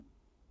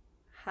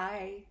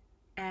Hi,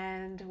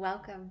 and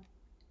welcome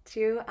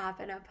to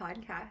Apana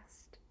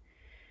Podcast.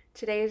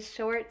 Today's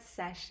short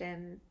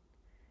session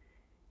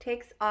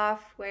takes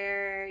off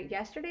where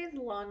yesterday's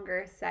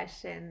longer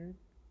session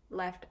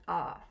left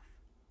off.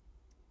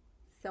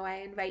 So I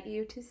invite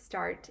you to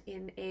start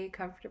in a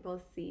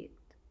comfortable seat.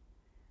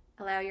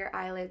 Allow your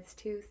eyelids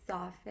to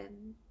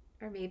soften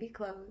or maybe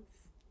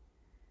close.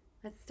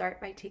 Let's start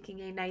by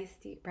taking a nice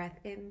deep breath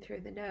in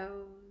through the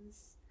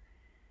nose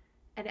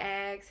and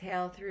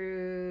exhale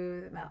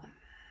through the mouth.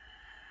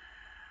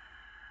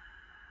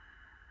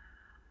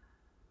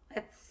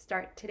 Let's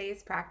start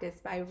today's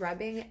practice by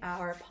rubbing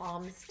our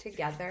palms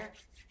together.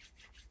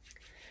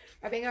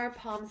 Rubbing our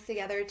palms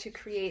together to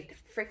create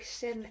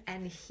friction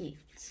and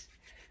heat.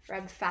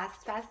 Rub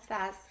fast, fast,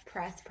 fast.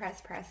 Press,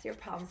 press, press your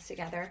palms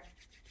together.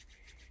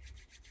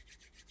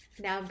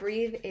 Now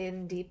breathe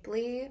in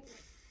deeply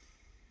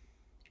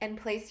and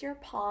place your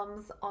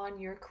palms on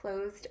your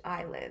closed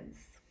eyelids.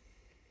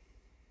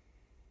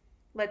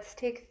 Let's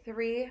take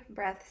 3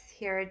 breaths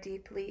here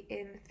deeply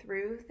in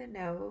through the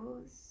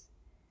nose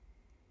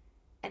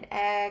and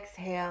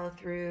exhale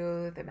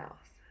through the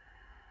mouth.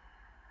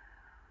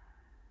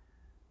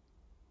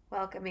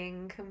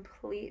 Welcoming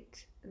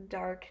complete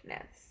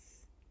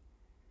darkness.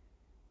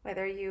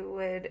 Whether you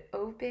would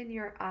open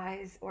your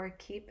eyes or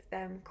keep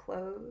them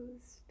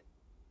closed,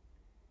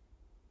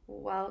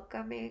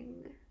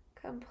 welcoming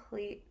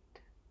complete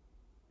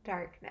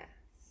darkness.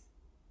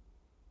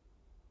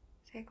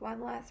 Take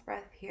one last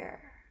breath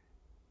here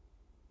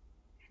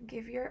and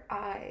give your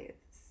eyes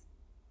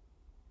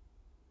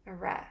a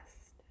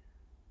rest.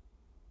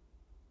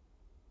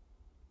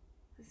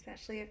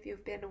 Especially if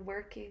you've been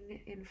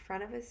working in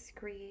front of a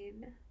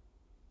screen,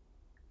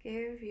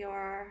 give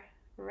your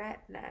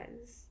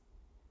retinas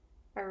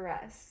a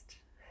rest.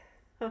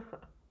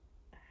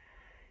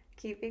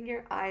 Keeping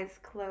your eyes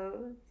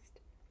closed,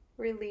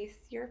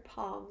 release your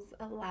palms,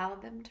 allow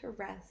them to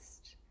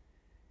rest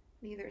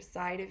on either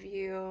side of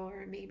you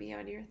or maybe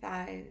on your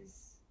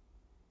thighs.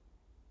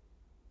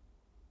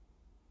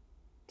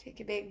 Take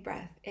a big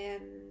breath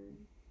in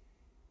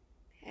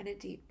and a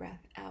deep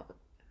breath out.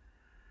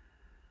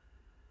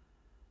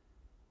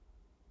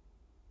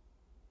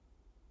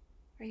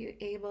 Are you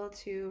able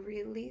to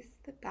release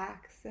the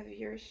backs of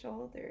your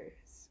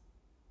shoulders?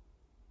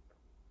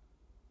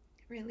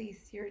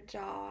 Release your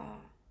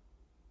jaw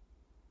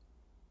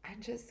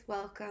and just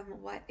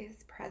welcome what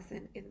is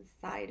present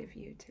inside of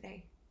you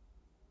today.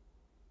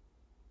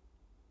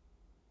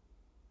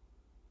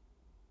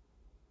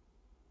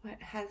 What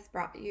has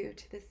brought you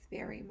to this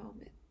very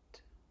moment?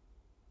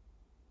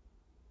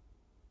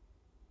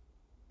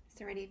 Is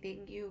there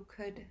anything you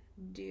could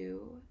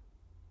do?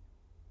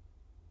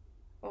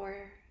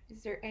 Or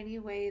is there any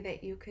way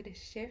that you could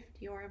shift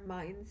your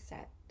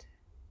mindset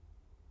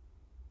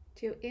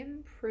to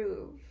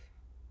improve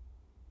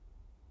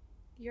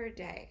your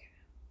day?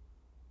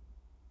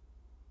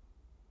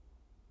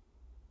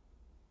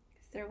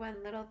 Is there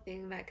one little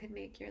thing that could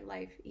make your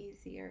life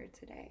easier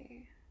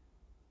today?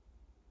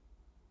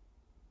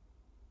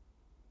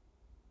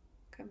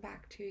 Come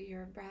back to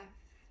your breath.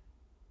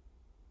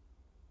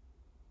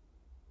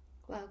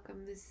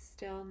 Welcome the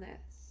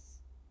stillness.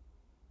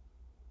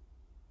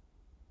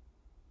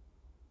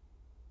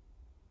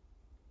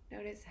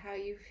 Notice how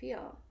you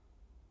feel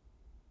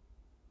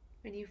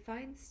when you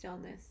find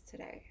stillness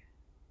today.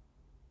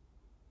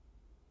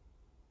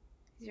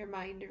 Is your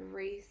mind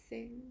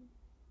racing?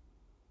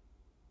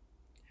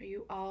 Are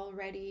you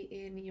already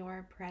in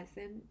your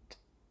present,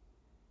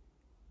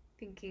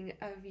 thinking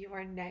of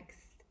your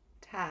next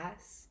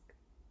task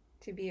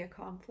to be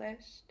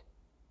accomplished?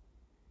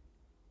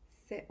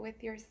 Sit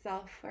with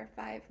yourself for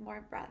 5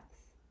 more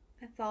breaths.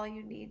 That's all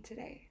you need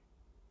today.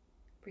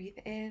 Breathe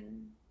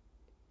in,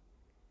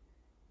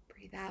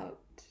 breathe out.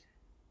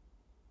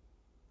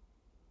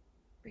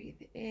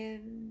 Breathe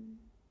in,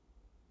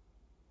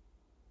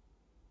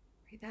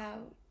 breathe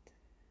out.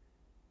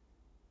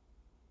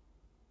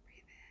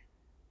 Breathe in,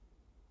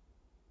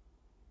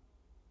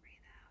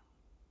 breathe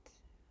out.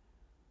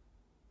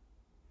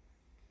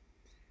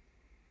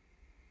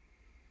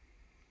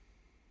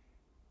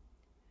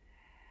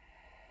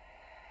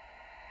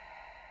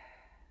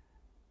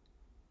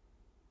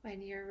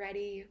 When you're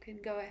ready, you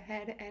can go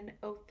ahead and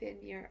open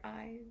your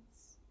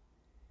eyes.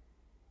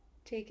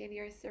 Take in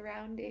your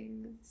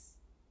surroundings.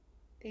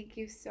 Thank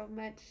you so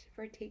much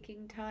for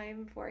taking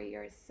time for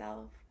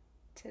yourself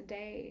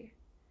today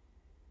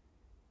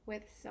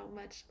with so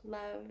much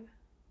love.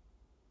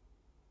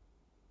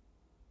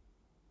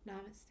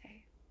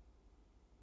 Namaste.